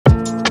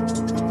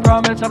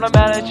promise I'm not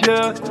mad at you,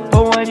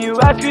 but when you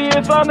ask me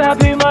if I'm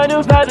happy, my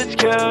new pad is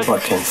good.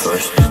 What came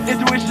first?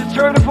 Intuition's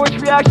turn to force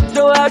reaction,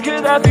 so how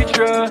could that be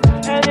true?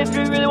 And if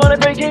you really wanna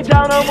break it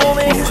down, I'm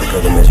only Music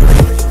of the misery.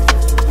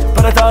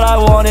 but I thought I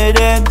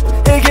wanted in.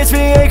 It gets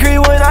me angry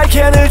when I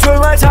can't enjoy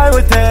my time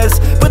with this,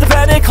 but the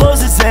panic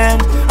closes in.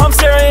 I'm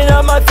staring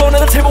at my phone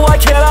at the table, why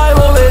can't I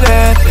hold it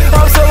in?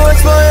 I'm so much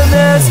more than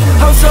this,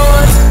 I'm so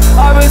much.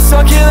 I've been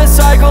stuck in a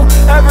cycle,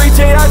 every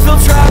day I feel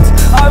trapped.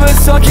 I've been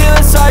stuck in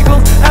a cycle,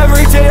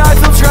 every day I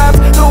feel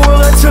trapped. The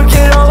world that took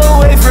it all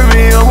away from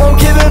me, I won't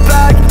give it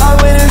back. I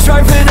went and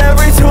tried with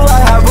every tool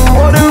I have, but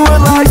wonder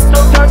what lies.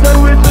 Sometimes I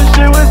wish the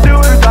shit was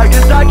doing, I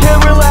guess I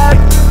can't relax.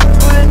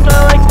 But it's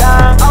not like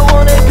that, I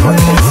wanna do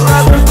it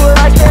forever, but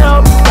I can't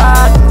help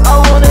that. I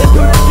wanna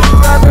do this shit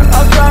forever,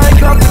 I'm trying to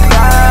come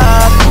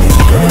back.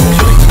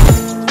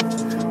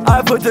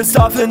 I put this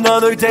off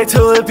another day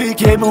till it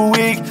became a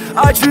week.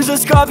 I choose a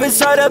scarf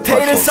inside a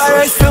pain inside,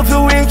 I still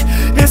feel weak.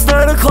 It's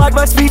 9 o'clock,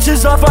 my speech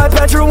is off, my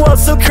bedroom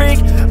walls still creak.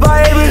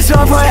 My aim is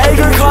off, my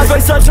anger caused by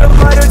such a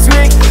minor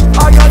tweak.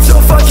 I got so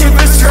fucking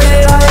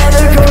frustrated, I had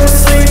to go to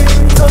sleep.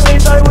 Some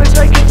days I wish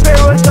I could spare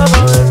what's up,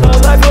 the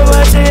life of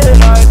my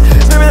day.